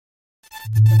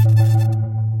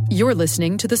You're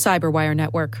listening to the Cyberwire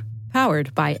Network,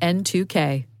 powered by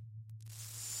N2K.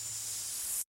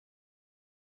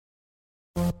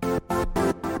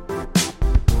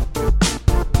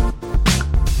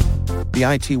 The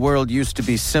IT world used to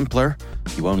be simpler.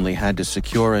 You only had to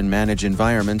secure and manage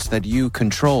environments that you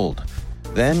controlled.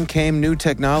 Then came new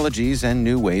technologies and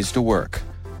new ways to work.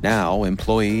 Now,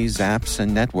 employees, apps,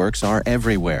 and networks are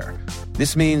everywhere.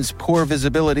 This means poor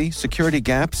visibility, security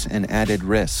gaps, and added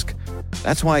risk.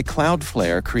 That's why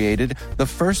Cloudflare created the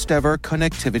first-ever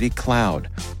connectivity cloud.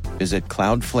 Visit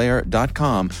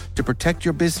cloudflare.com to protect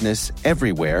your business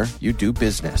everywhere you do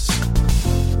business.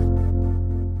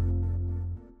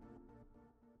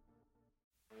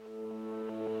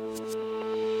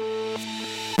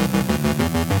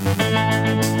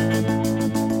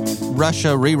 Russia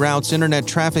reroutes internet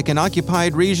traffic in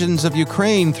occupied regions of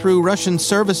Ukraine through Russian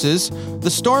services. The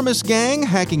Stormus gang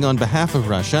hacking on behalf of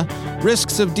Russia.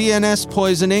 Risks of DNS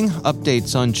poisoning.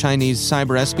 Updates on Chinese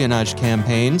cyber espionage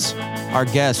campaigns. Our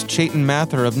guest, Chetan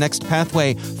Mathur of Next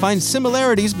Pathway, finds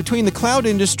similarities between the cloud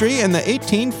industry and the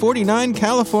 1849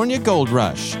 California gold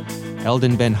rush.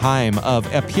 Eldon Ben-Haim of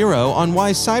Epiro on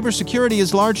why cybersecurity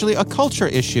is largely a culture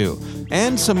issue.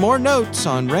 And some more notes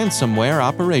on ransomware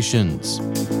operations.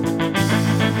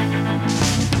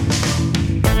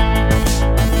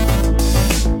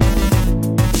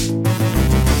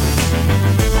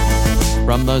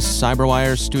 From the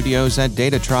Cyberwire studios at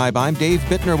Data Tribe, I'm Dave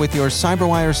Bittner with your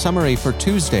Cyberwire summary for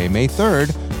Tuesday, May 3rd,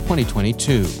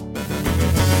 2022.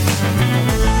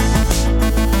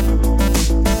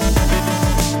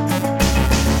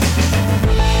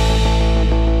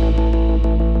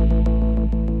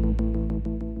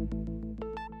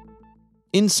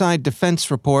 Inside Defense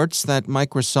reports that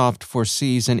Microsoft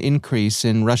foresees an increase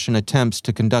in Russian attempts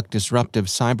to conduct disruptive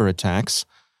cyber attacks.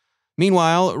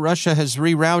 Meanwhile, Russia has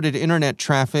rerouted internet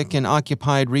traffic in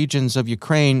occupied regions of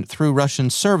Ukraine through Russian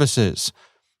services.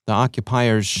 The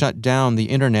occupiers shut down the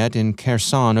internet in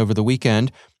Kherson over the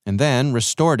weekend and then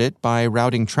restored it by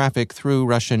routing traffic through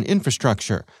Russian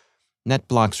infrastructure.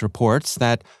 NetBlocks reports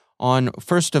that on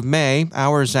 1st of May,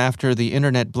 hours after the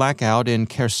internet blackout in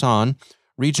Kherson,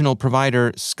 regional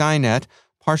provider Skynet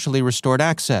partially restored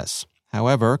access.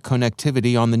 However,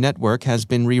 connectivity on the network has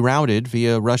been rerouted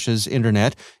via Russia's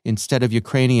internet instead of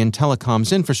Ukrainian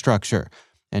telecoms infrastructure,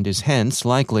 and is hence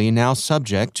likely now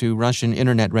subject to Russian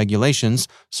internet regulations,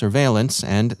 surveillance,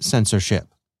 and censorship.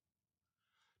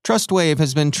 Trustwave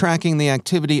has been tracking the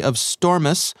activity of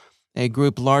Stormus, a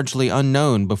group largely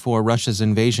unknown before Russia's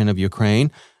invasion of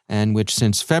Ukraine, and which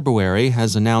since February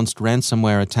has announced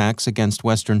ransomware attacks against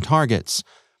Western targets.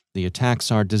 The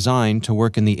attacks are designed to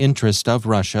work in the interest of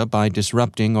Russia by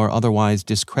disrupting or otherwise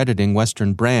discrediting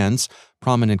Western brands,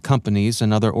 prominent companies,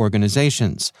 and other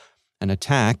organizations. An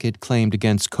attack it claimed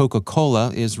against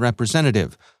Coca-Cola is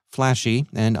representative, flashy,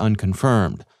 and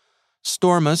unconfirmed.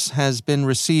 Stormus has been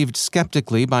received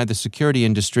skeptically by the security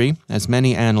industry, as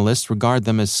many analysts regard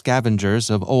them as scavengers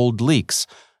of old leaks,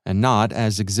 and not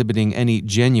as exhibiting any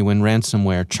genuine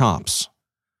ransomware chops.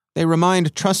 They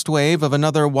remind Trustwave of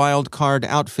another wildcard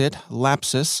outfit,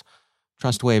 Lapsus.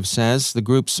 Trustwave says the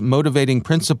group's motivating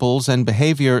principles and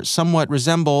behavior somewhat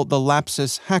resemble the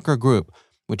Lapsus hacker group,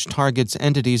 which targets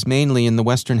entities mainly in the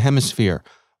Western Hemisphere.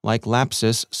 Like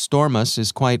Lapsus, Stormus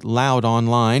is quite loud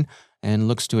online and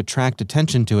looks to attract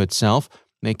attention to itself,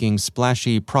 making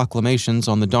splashy proclamations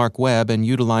on the dark web and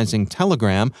utilizing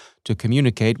Telegram to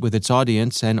communicate with its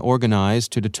audience and organize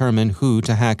to determine who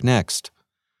to hack next.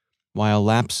 While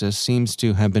Lapsus seems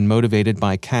to have been motivated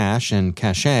by cash and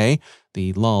cachet,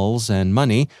 the lulls and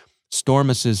money,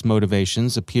 Stormus's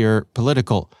motivations appear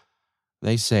political.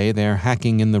 They say they're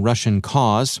hacking in the Russian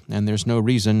cause, and there's no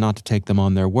reason not to take them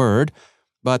on their word.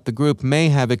 But the group may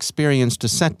have experienced a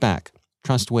setback.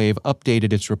 Trustwave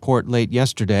updated its report late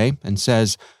yesterday and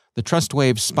says the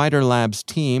Trustwave Spider Labs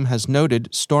team has noted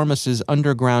Stormus's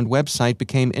underground website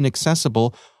became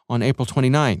inaccessible on April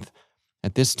 29th.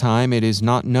 At this time, it is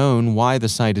not known why the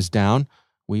site is down.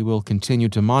 We will continue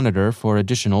to monitor for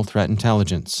additional threat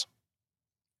intelligence.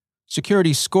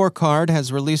 Security Scorecard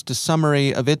has released a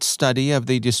summary of its study of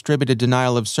the distributed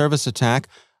denial of service attack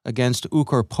against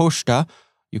Ukrposhta,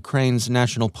 Ukraine's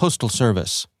national postal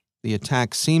service. The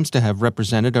attack seems to have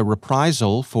represented a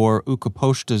reprisal for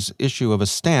Ukrposhta's issue of a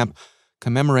stamp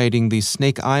commemorating the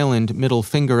Snake Island middle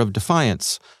finger of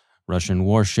defiance, Russian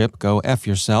warship Go F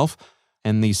Yourself,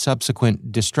 and the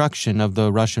subsequent destruction of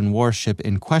the Russian warship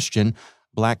in question,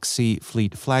 Black Sea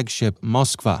Fleet flagship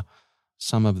Moskva.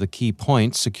 Some of the key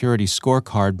points Security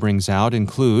Scorecard brings out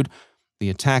include the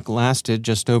attack lasted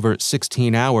just over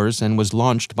 16 hours and was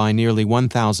launched by nearly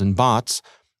 1,000 bots.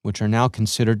 which are now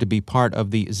considered to be part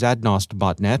of the Zadnost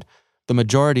botnet. The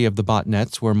majority of the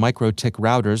botnets were MikroTik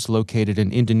routers located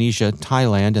in Indonesia,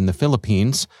 Thailand, and the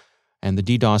Philippines, and the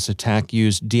DDoS attack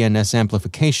used DNS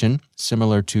amplification,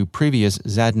 similar to previous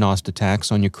Zadnost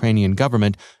attacks on Ukrainian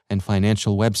government and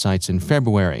financial websites in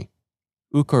February.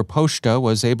 Ukrposhta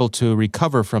was able to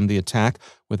recover from the attack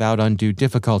without undue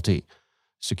difficulty.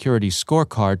 Security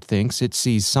Scorecard thinks it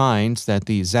sees signs that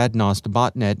the Zadnost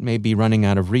botnet may be running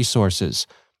out of resources.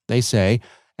 They say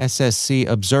SSC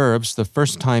observes the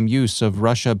first-time use of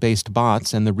Russia-based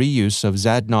bots and the reuse of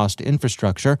Zadnost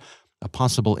infrastructure, a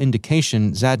possible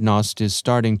indication Zadnost is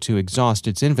starting to exhaust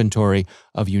its inventory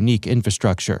of unique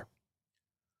infrastructure.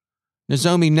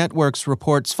 Nozomi Networks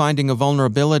reports finding a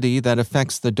vulnerability that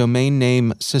affects the domain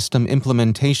name system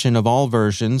implementation of all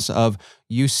versions of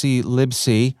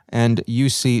UCLibc and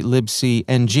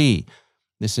UCLibc-NG.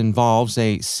 This involves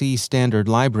a C standard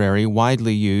library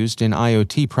widely used in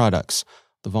IoT products.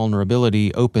 The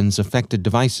vulnerability opens affected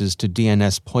devices to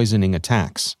DNS poisoning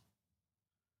attacks.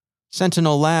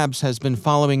 Sentinel Labs has been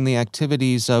following the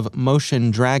activities of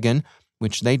Motion Dragon,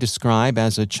 which they describe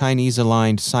as a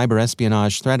Chinese-aligned cyber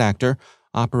espionage threat actor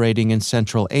operating in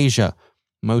Central Asia.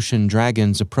 Motion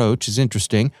Dragon's approach is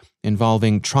interesting,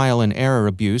 involving trial-and-error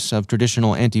abuse of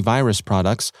traditional antivirus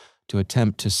products to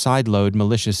attempt to sideload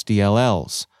malicious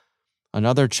DLLs.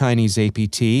 Another Chinese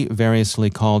APT, variously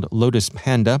called Lotus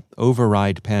Panda,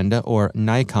 Override Panda, or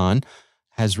Nikon,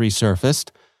 has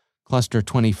resurfaced. Cluster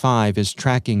 25 is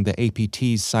tracking the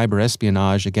APT's cyber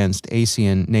espionage against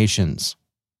ASEAN nations.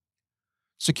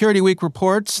 Security Week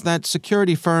reports that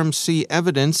security firms see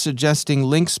evidence suggesting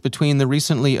links between the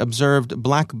recently observed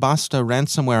Black Basta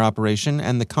ransomware operation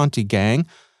and the Conti gang.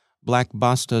 Black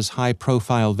Basta's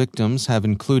high-profile victims have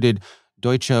included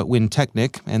Deutsche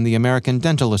Windtechnik and the American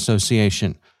Dental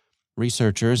Association.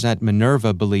 Researchers at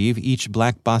Minerva believe each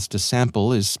Black Basta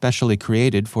sample is specially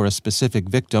created for a specific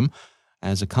victim,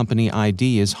 as a company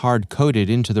ID is hard-coded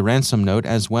into the ransom note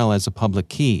as well as a public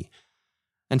key.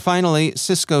 And finally,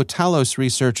 Cisco Talos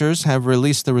researchers have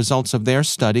released the results of their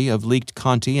study of leaked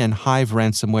Conti and Hive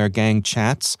ransomware gang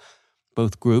chats.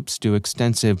 Both groups do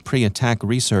extensive pre-attack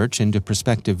research into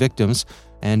prospective victims,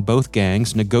 and both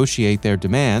gangs negotiate their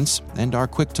demands and are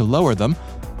quick to lower them,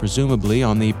 presumably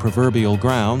on the proverbial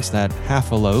grounds that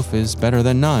half a loaf is better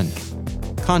than none.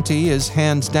 Conti is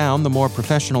hands down the more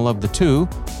professional of the two,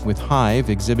 with Hive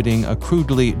exhibiting a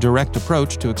crudely direct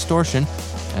approach to extortion,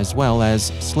 as well as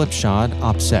slipshod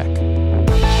OPSEC.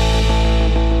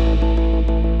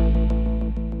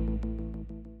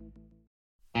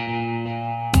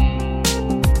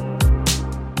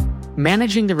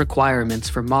 Managing the requirements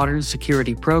for modern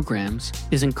security programs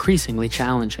is increasingly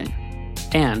challenging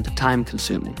and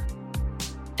time-consuming.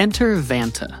 Enter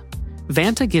Vanta.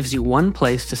 Vanta gives you one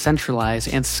place to centralize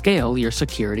and scale your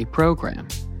security program.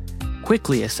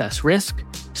 Quickly assess risk,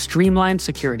 streamline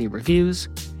security reviews,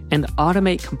 and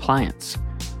automate compliance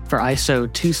for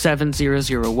ISO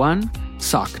 27001,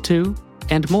 SOC 2,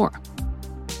 and more.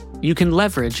 You can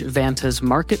leverage Vanta's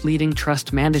market-leading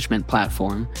trust management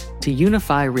platform to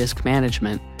unify risk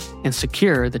management and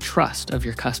secure the trust of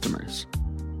your customers.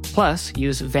 Plus,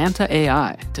 use Vanta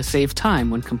AI to save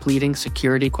time when completing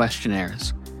security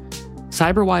questionnaires.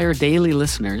 CyberWire Daily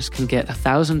listeners can get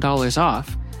 $1,000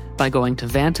 off by going to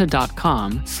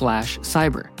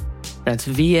vanta.com/cyber. That's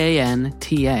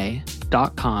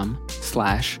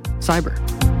VANTA.com/cyber.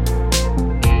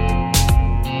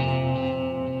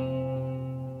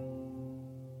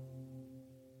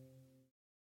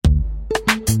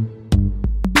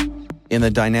 In the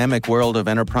dynamic world of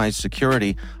enterprise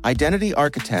security, identity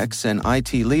architects and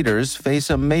IT leaders face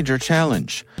a major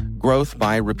challenge. Growth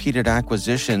by repeated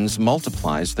acquisitions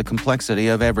multiplies the complexity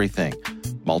of everything.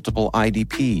 Multiple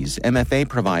IDPs, MFA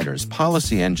providers,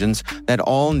 policy engines that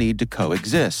all need to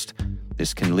coexist.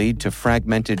 This can lead to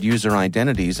fragmented user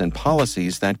identities and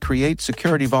policies that create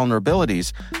security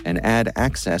vulnerabilities and add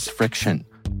access friction.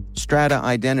 Strata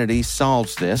Identity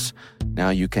solves this. Now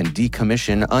you can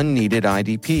decommission unneeded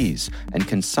IDPs and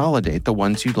consolidate the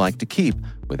ones you'd like to keep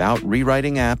without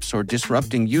rewriting apps or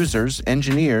disrupting users,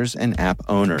 engineers, and app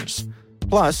owners.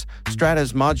 Plus,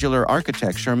 Strata's modular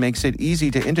architecture makes it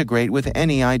easy to integrate with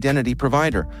any identity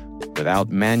provider without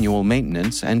manual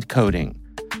maintenance and coding.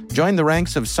 Join the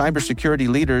ranks of cybersecurity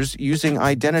leaders using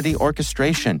identity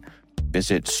orchestration.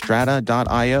 Visit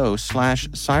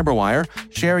strata.io/cyberwire,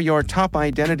 share your top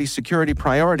identity security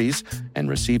priorities, and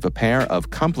receive a pair of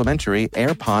complimentary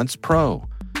AirPods Pro.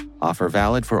 Offer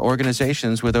valid for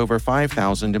organizations with over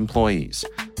 5,000 employees.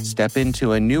 Step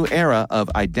into a new era of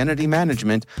identity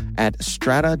management at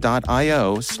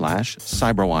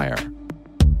strata.io/cyberwire.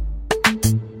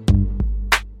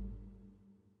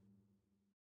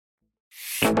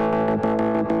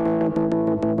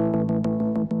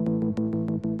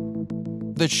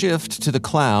 The shift to the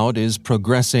cloud is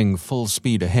progressing full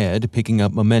speed ahead, picking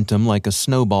up momentum like a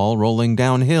snowball rolling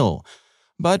downhill.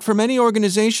 But for many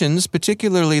organizations,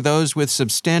 particularly those with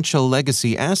substantial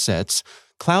legacy assets,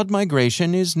 cloud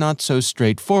migration is not so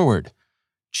straightforward.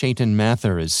 Chetan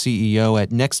Mathur is CEO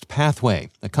at Next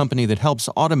Pathway, a company that helps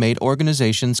automate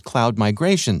organizations' cloud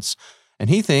migrations.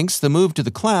 And he thinks the move to the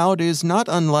cloud is not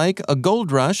unlike a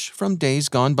gold rush from days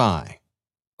gone by.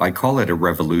 I call it a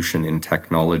revolution in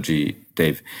technology,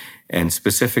 Dave. And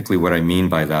specifically what I mean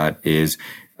by that is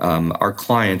our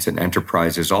clients and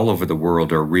enterprises all over the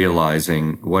world are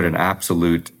realizing what an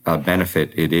absolute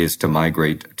benefit it is to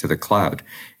migrate to the cloud.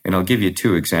 And I'll give you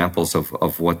two examples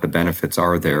of what the benefits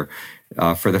are there.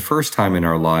 For the first time in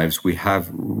our lives, we have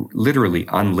literally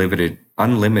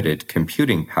unlimited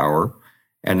computing power.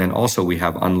 And then also we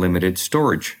have unlimited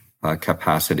storage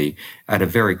capacity at a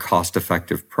very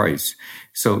cost-effective price.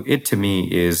 So it, to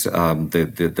me, is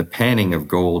the panning of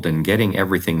gold and getting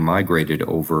everything migrated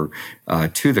over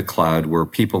to the cloud, where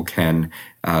people can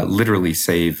literally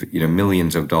save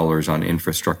millions of dollars on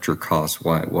infrastructure costs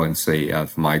once they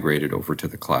have migrated over to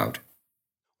the cloud.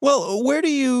 Well, where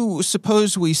do you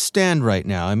suppose we stand right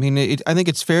now? I mean, I think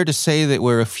it's fair to say that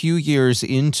we're a few years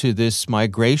into this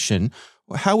migration.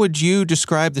 How would you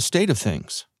describe the state of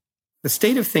things? The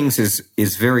state of things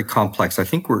is very complex. I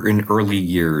think we're in early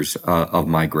years of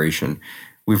migration.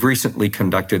 We've recently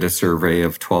conducted a survey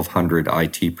of 1,200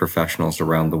 IT professionals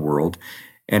around the world,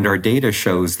 and our data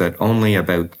shows that only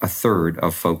about a third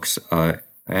of folks,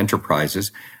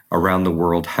 enterprises around the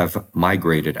world, have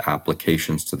migrated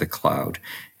applications to the cloud.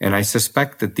 And I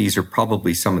suspect that these are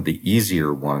probably some of the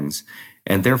easier ones.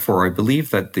 And therefore, I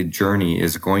believe that the journey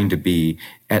is going to be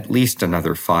at least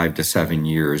another 5 to 7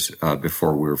 years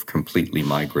before we've completely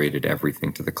migrated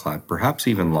everything to the cloud, perhaps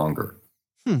even longer.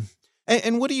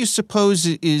 And what do you suppose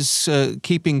is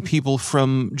keeping people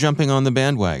from jumping on the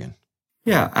bandwagon?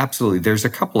 Yeah, absolutely. There's a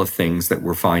couple of things that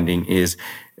we're finding is,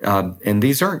 and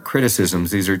these aren't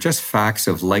criticisms, these are just facts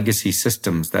of legacy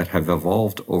systems that have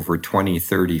evolved over 20,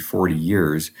 30, 40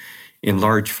 years in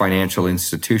large financial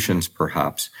institutions,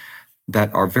 perhaps,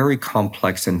 that are very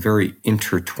complex and very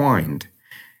intertwined.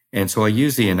 And so I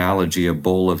use the analogy of a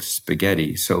bowl of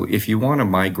spaghetti. So if you want to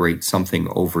migrate something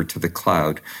over to the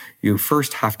cloud, you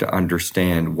first have to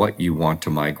understand what you want to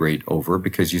migrate over,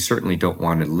 because you certainly don't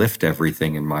want to lift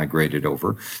everything and migrate it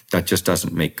over. That just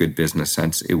doesn't make good business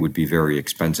sense. It would be very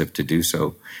expensive to do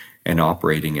so, and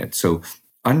operating it. So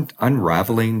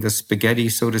unraveling the spaghetti,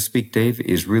 so to speak, Dave,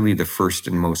 is really the first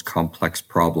and most complex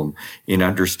problem in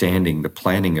understanding the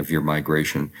planning of your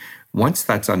migration. Once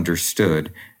that's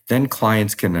understood, then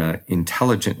clients can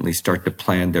intelligently start to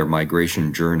plan their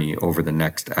migration journey over the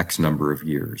next X number of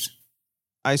years.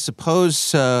 I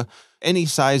suppose any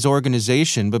size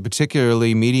organization, but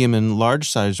particularly medium and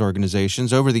large size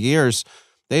organizations, over the years,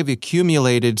 they've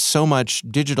accumulated so much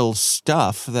digital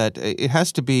stuff that it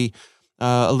has to be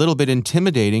a little bit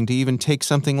intimidating to even take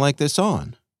something like this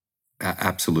on.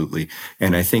 Absolutely.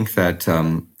 And I think that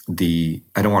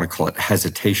I don't want to call it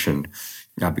hesitation,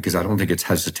 because I don't think it's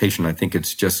hesitation. I think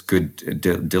it's just good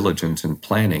diligence and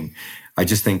planning. I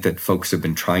just think that folks have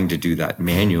been trying to do that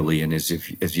manually, and as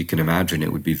you can imagine,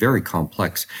 it would be very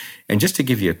complex. And just to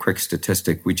give you a quick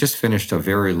statistic, we just finished a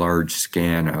very large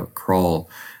scan, a crawl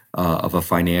of a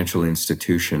financial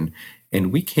institution,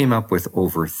 and we came up with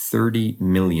over 30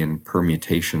 million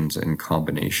permutations and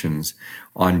combinations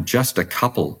on just a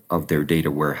couple of their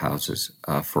data warehouses,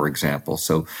 for example.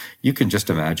 So you can just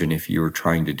imagine if you were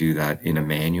trying to do that in a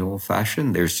manual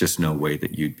fashion, there's just no way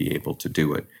that you'd be able to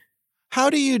do it. How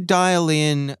do you dial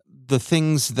in the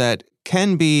things that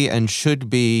can be and should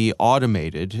be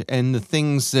automated and the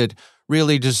things that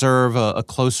really deserve a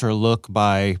closer look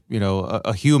by,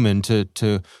 a human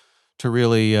to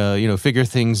really, figure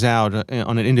things out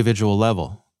on an individual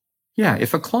level? Yeah,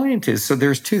 if a client is, so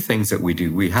there's two things that we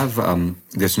do. We have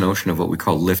this notion of what we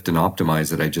call lift and optimize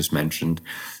that I just mentioned,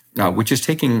 which is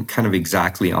taking kind of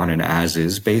exactly on an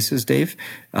as-is basis, Dave,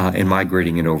 and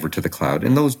migrating it over to the cloud.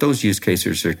 And those use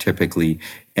cases are typically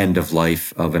end of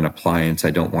life of an appliance.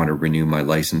 I don't want to renew my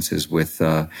licenses with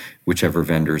whichever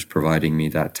vendor is providing me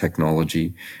that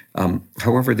technology.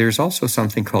 However, there's also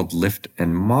something called lift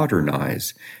and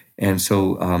modernize. And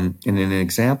so, in an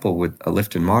example with a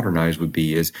lift and modernize would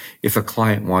be is if a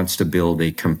client wants to build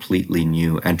a completely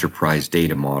new enterprise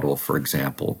data model, for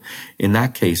example, in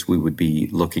that case, we would be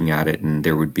looking at it and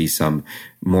there would be some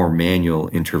more manual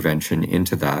intervention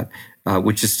into that.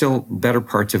 which is still, better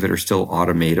parts of it are still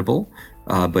automatable.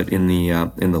 But in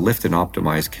the lift and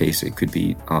optimize case, it could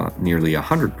be nearly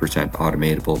 100%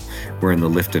 automatable, where in the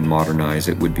lift and modernize,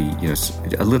 it would be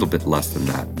a little bit less than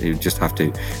that. They would just have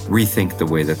to rethink the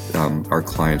way that our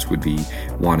clients would be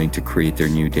wanting to create their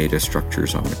new data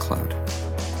structures on the cloud.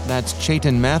 That's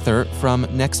Chetan Mathur from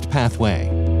Next Pathway.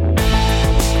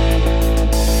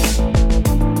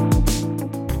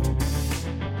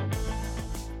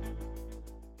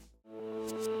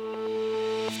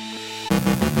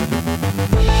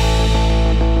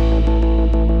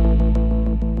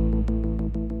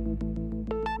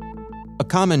 A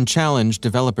common challenge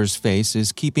developers face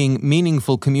is keeping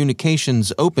meaningful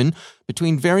communications open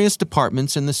between various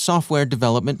departments in the software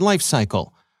development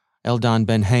lifecycle. Eldon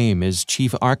Ben-Haim is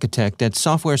chief architect at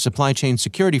software supply chain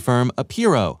security firm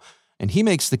Apiro, and he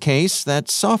makes the case that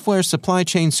software supply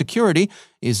chain security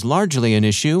is largely an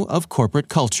issue of corporate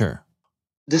culture.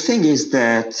 The thing is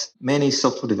that many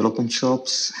software development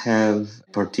shops have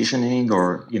partitioning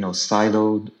or,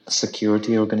 siloed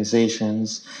security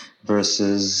organizations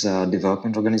versus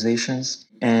development organizations.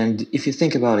 And if you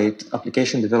think about it,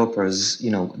 application developers,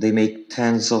 they make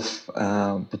tens of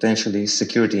potentially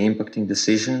security impacting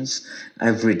decisions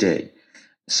every day.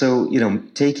 So,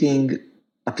 taking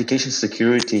application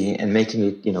security and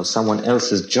making it, someone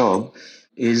else's job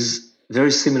is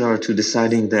very similar to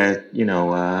deciding that,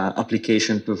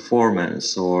 application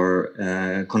performance or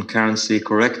concurrency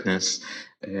correctness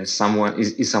is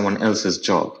someone else's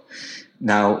job.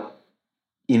 Now,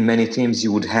 in many teams,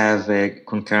 you would have a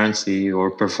concurrency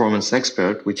or performance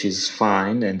expert, which is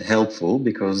fine and helpful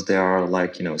because they are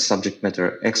subject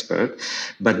matter expert.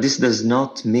 But this does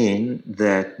not mean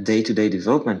that day-to-day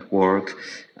development work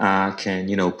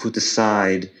can, put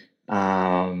aside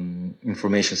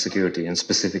information security and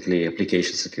specifically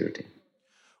application security.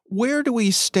 Where do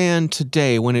we stand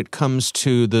today when it comes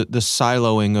to the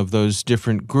siloing of those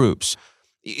different groups?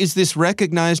 Is this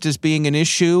recognized as being an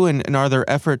issue, and are there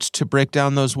efforts to break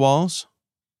down those walls?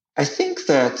 I think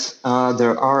that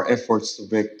there are efforts to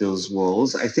break those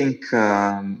walls. I think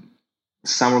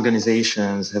some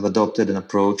organizations have adopted an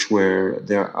approach where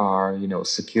there are,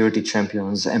 security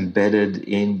champions embedded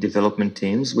in development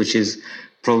teams, which is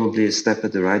probably a step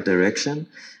in the right direction.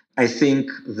 I think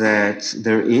that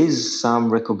there is some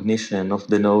recognition of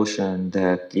the notion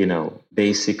that,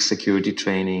 basic security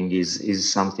training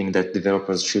is something that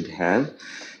developers should have.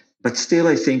 But still,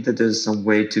 I think that there's some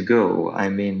way to go. I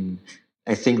mean,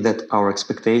 I think that our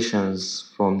expectations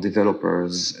from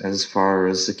developers as far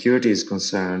as security is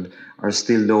concerned are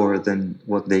still lower than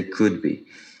what they could be.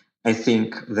 I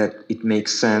think that it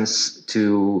makes sense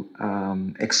to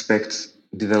expect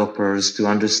developers to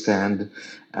understand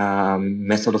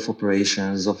method of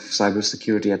operations of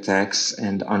cybersecurity attacks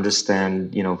and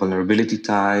understand, vulnerability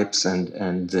types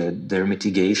and their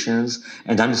mitigations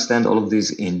and understand all of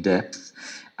these in depth.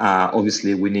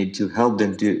 Obviously, we need to help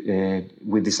them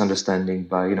with this understanding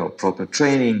by, proper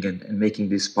training and making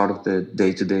this part of the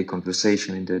day-to-day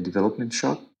conversation in the development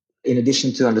shop. In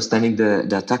addition to understanding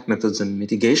the attack methods and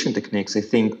mitigation techniques, I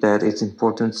think that it's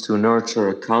important to nurture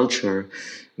a culture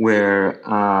where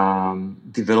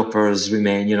developers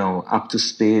remain, up to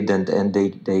speed and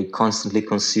they constantly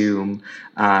consume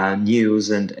news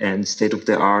and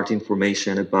state-of-the-art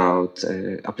information about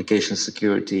application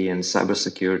security and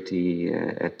cybersecurity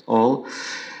at all.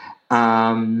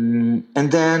 And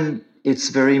then it's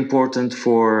very important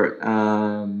for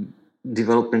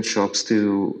developers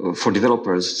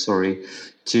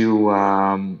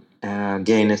to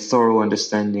gain a thorough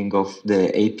understanding of the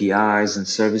APIs and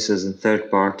services and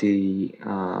third-party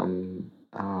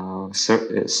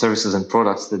services and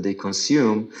products that they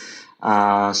consume,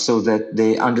 so that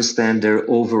they understand their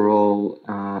overall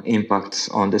impact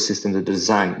on the system that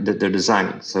they're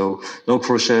designing. So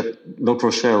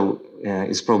Log4Shell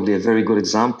is probably a very good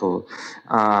example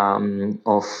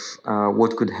of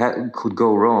what could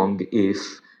go wrong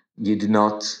if you do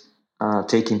not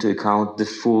take into account the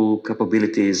full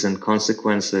capabilities and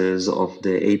consequences of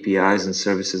the APIs and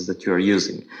services that you are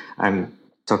using. I'm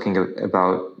talking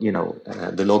about,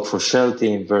 the Log4Shell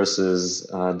team versus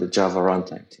the Java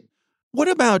runtime team. What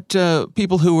about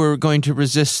people who are going to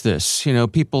resist this?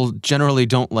 People generally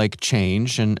don't like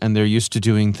change and they're used to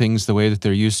doing things the way that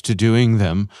they're used to doing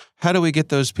them. How do we get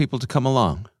those people to come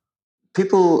along?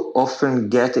 People often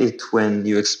get it when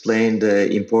you explain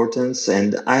the importance.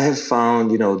 And I have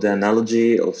found, the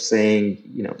analogy of saying,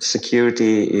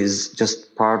 security is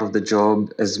just part of the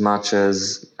job as much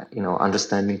as,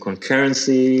 understanding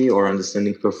concurrency or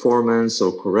understanding performance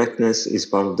or correctness is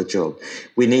part of the job.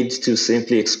 We need to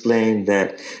simply explain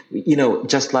that,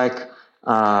 just like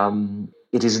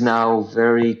it is now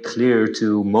very clear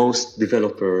to most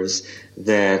developers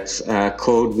that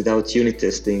code without unit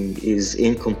testing is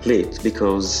incomplete,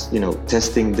 because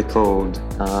testing the code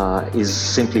is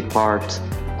simply part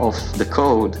of the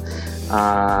code.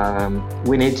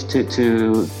 We need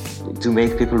to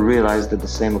make people realize that the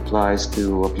same applies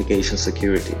to application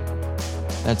security.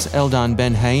 That's Eldon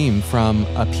Ben-Haim from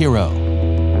Apiro.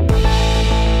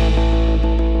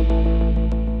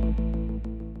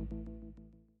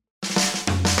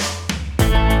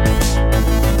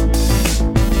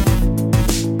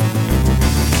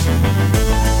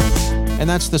 And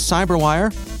that's the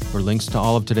Cyberwire. For links to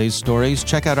all of today's stories,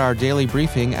 check out our daily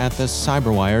briefing at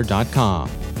thecyberwire.com.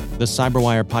 The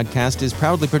Cyberwire podcast is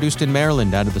proudly produced in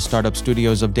Maryland out of the startup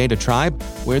studios of Data Tribe,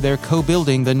 where they're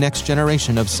co-building the next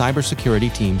generation of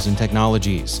cybersecurity teams and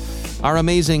technologies. Our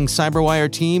amazing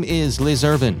Cyberwire team is Liz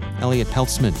Irvin, Elliot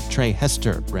Peltzman, Trey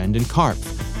Hester, Brandon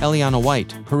Karpf, Eliana White,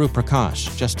 Puru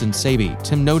Prakash, Justin Sabi,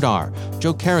 Tim Nodar,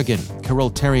 Joe Kerrigan,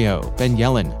 Carol Terrio, Ben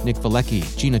Yellen, Nick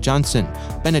Valecki, Gina Johnson,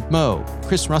 Bennett Moe,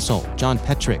 Chris Russell, John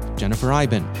Petrick, Jennifer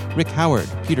Iben, Rick Howard,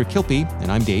 Peter Kilpie,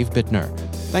 and I'm Dave Bittner.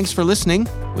 Thanks for listening.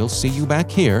 We'll see you back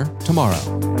here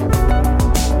tomorrow.